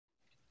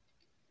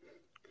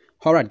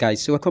Alright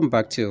guys, so welcome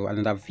back to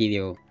another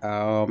video.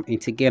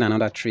 It's again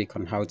another trick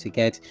on how to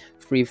get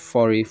free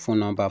foreign phone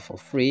number for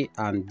free,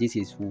 and this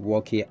is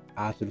working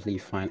absolutely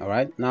fine.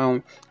 Alright,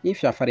 now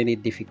if you are finding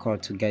it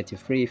difficult to get a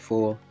free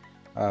foreign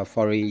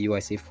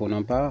USA phone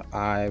number,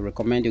 I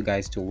recommend you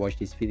guys to watch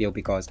this video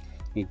because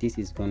this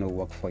is going to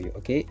work for you.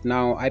 Okay,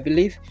 now I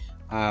believe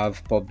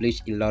I've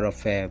published a lot of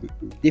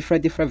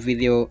different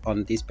video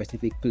on this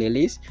specific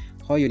playlist.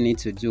 All you need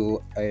to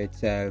do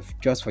is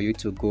just for you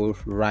to go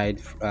right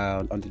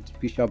on the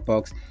description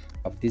box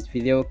of this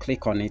video,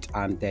 click on it,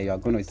 and there you are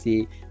going to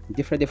see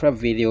different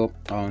video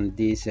on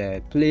this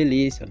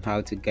playlist on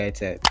how to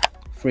get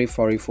free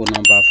foreign phone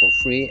number for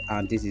free,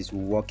 and this is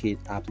working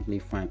absolutely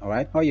fine. All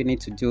right, all you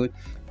need to do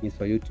is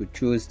for you to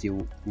choose the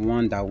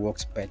one that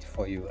works best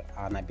for you,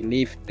 and I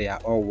believe they are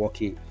all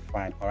working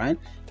fine. All right,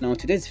 now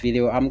today's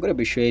video I'm going to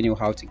be showing you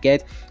how to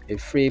get a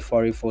free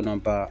foreign phone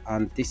number,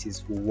 and this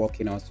is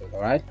working also.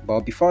 All right,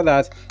 but before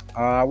that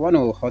I want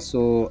to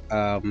also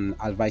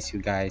advise you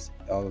guys,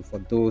 for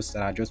those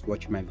that are just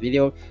watching my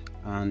video,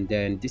 and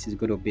then this is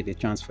going to be the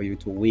chance for you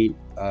to win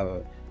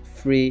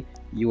free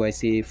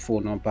USA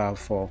phone number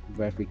for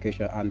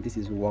verification, and this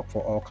is work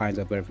for all kinds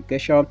of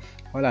verification.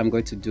 All I'm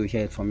going to do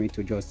here for me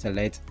to just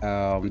select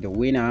the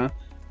winner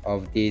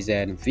of this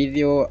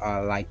video,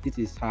 like this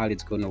is how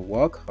it's going to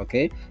work.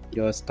 Okay,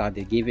 just start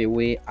the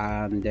giveaway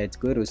and it's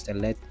going to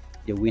select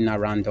the winner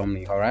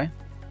randomly. All right,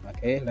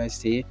 okay, let's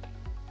see.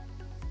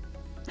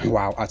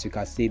 Wow, as you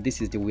can see,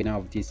 this is the winner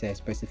of this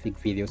specific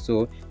video.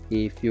 So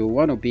if you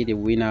want to be the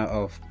winner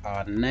of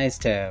our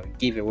next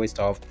giveaway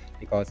stuff,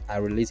 because I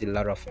release a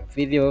lot of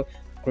video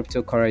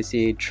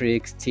cryptocurrency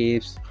tricks,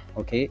 tips,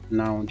 okay,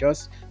 now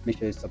just make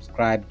sure you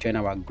subscribe, join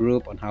our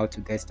group on how to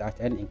get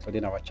started,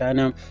 including our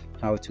channel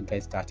how to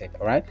get started.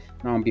 All right,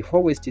 now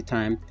before wasting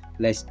time,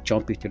 let's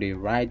jump into the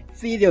right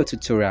video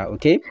tutorial.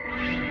 Okay,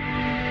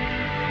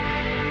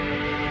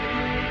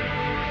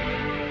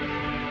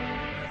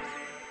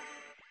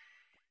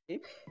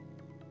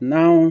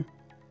 now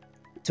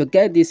to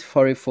get this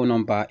foreign phone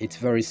number, it's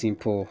very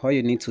simple. All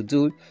you need to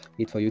do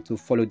is for you to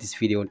follow this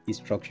video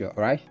instruction.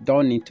 All right,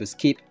 don't need to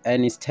skip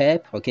any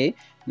step. Okay,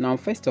 now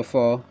first of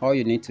all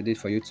you need to do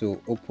is for you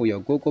to open your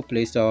Google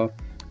Play Store.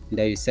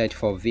 There you search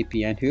for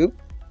VPNHUB.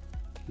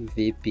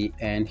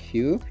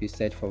 You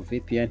search for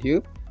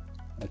VPNHUB.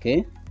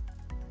 Okay,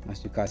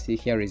 as you can see,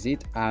 here is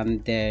it,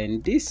 and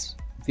then this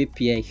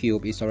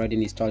VPNHUB is already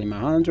installed in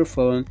my Android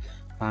phone,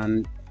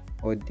 and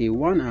the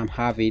one I'm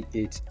having,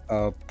 it's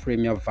a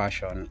premium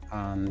version,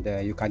 and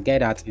you can get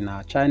that in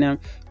our channel.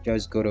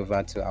 Just go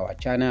over to our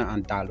channel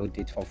and download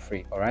it for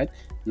free. All right,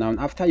 now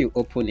after you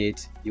open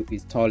it, you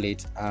install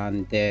it,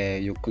 and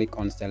you click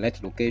on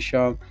select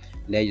location.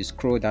 Then you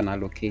scroll down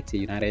and locate the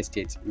United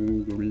States.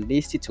 You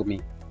list it to me,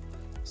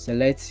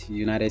 select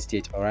United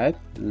States. All right,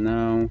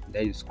 now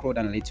then you scroll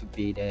down a little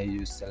bit, there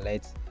you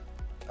select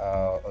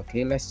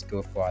okay, let's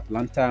go for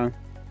Atlanta.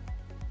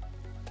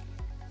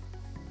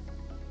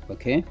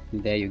 Okay,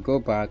 there you go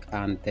back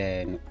and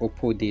then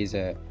open this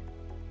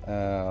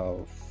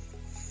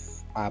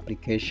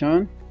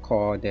application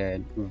called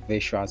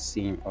virtual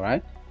sim. All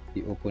right,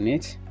 you open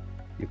it,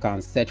 you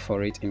can search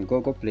for it in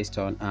Google Play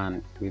Store,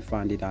 and we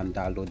found it and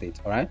download it.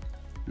 All right,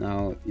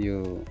 now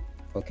you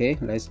okay,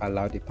 let's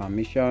allow the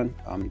permission.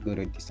 I'm going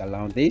to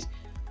disallow this,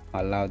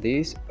 allow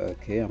this.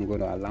 Okay, I'm going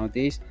to allow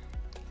this.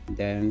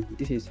 Then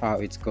this is how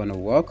it's going to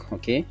work.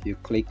 Okay, you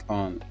click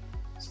on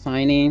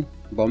sign in,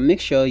 but make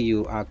sure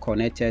you are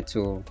connected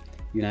to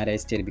United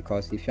States,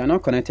 because if you are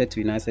not connected to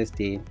United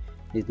States,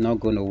 it's not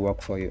going to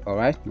work for you. All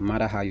right, no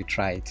matter how you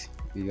try it,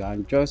 you are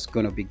just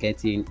going to be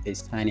getting a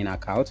sign-in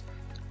account.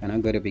 You're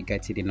not going to be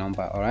getting the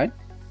number. All right,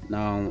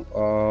 now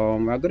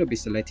we're going to be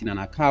selecting an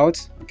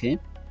account. Okay,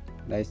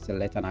 let's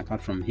select an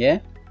account from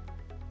here.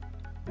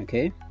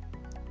 Okay,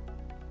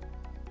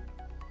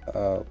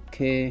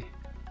 okay,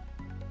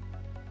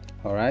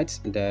 all right,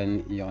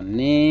 then your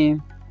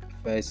name,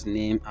 first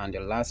name and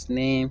your last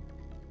name,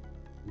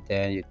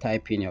 then you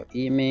type in your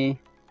email.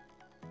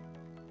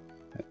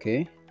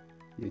 Okay,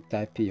 you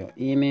type in your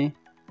email.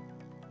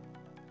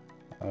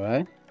 All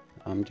right,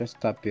 I'm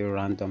just typing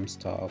random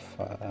stuff.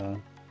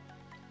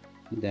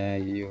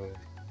 Then you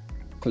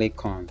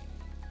click on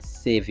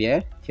save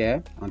here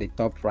on the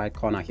top right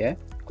corner here,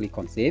 click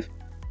on save.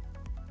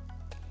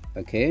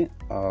 Okay,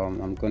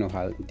 I'm going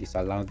to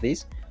disallow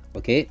this.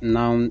 Okay,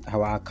 now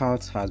our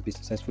account has been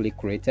successfully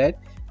created.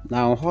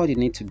 Now all you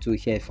need to do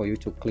here for you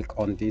to click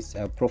on this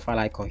profile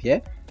icon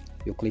here,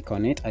 you click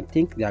on it. I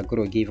think they are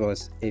going to give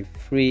us a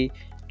free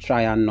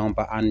trial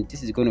number, and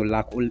this is going to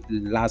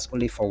last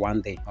only for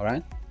 1 day. All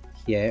right,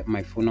 here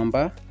my phone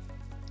number.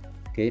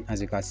 Okay,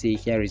 as you can see,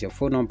 here is your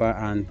phone number,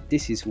 and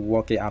this is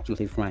working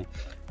absolutely fine.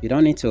 You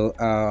don't need to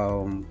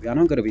you're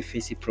not going to be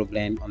facing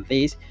problem on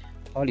this.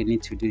 All you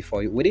need to do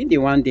for you within the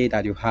 1 day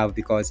that you have,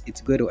 because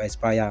it's going to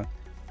expire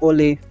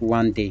only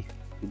 1 day.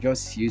 You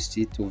just use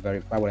it to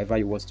verify whatever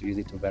you want to use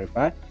it to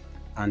verify,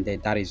 and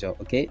that is all.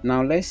 Okay,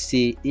 now let's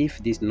see if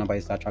this number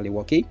is actually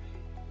working.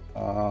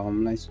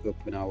 Let's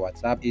open our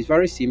WhatsApp. It's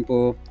very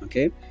simple.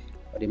 Okay,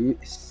 For the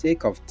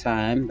sake of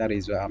time, that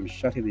is why I'm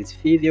shorting this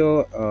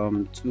video.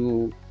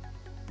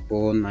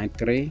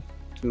 2093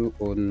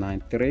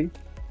 2093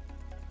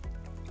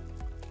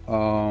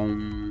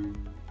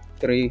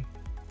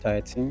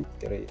 313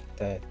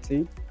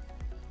 313.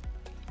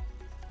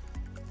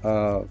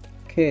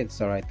 Okay,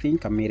 sorry, I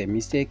think I made a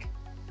mistake.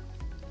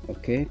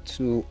 Okay,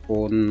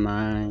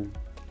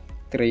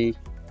 2093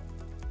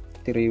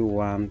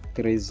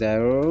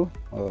 3130.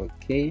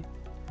 Okay,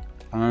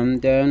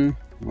 and then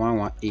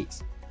 118.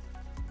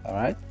 All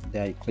right,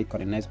 there you click on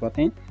the next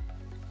button.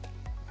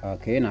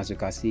 Okay, and as you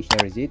can see,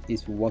 here is it.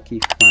 It's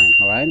working fine.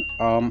 All right,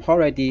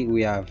 already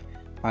we have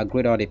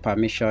agreed on the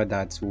permission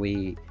that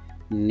we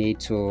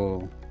need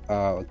to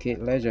okay,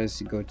 let's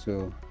just go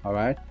to, all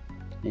right,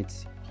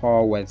 it's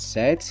all well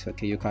set.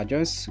 Okay, you can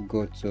just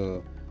go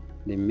to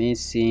the main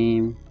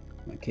sim.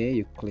 Okay,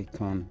 you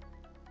click on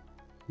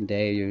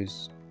there, you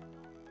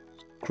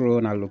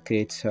scroll and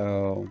locate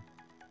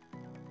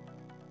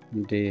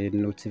the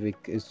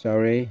notification,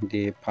 sorry,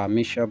 the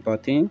permission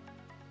button.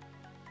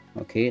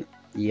 Okay,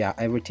 yeah,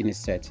 everything is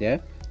set here.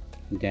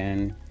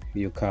 Then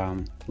you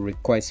can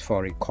request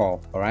for a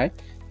call. All right,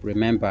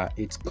 remember,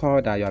 it's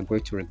call that you are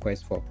going to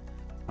request for,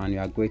 and you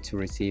are going to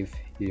receive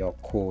your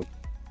code.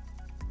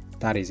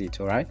 That is it.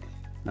 All right,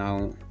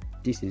 now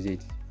this is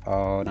it.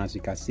 As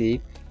you can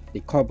see, the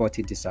call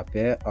button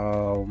disappear.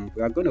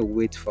 We are going to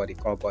wait for the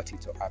call button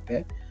to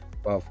appear,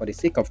 but for the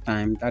sake of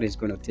time, that is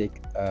going to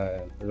take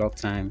a long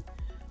time.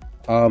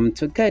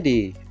 To get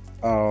the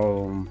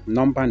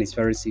number, is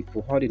very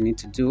simple. All you need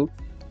to do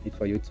is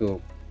for you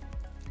to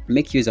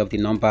make use of the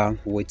number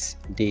with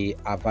the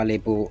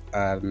available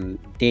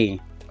day.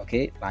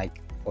 Okay,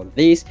 like for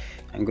this,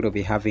 I'm going to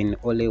be having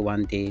only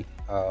 1 day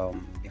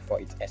before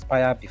it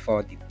expires,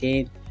 before the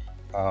day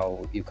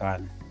you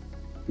can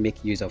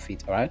make use of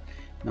it. All right,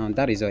 now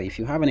that is all. If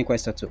you have any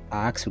question to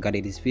ask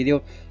regarding this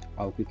video,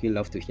 I would quickly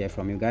love to hear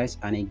from you guys.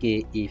 And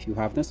again, if you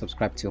have not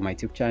subscribed to my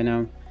YouTube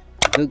channel,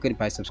 do good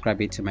by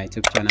subscribing to my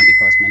YouTube channel,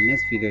 because my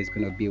next video is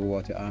going to be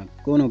what I'm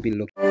going to be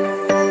looking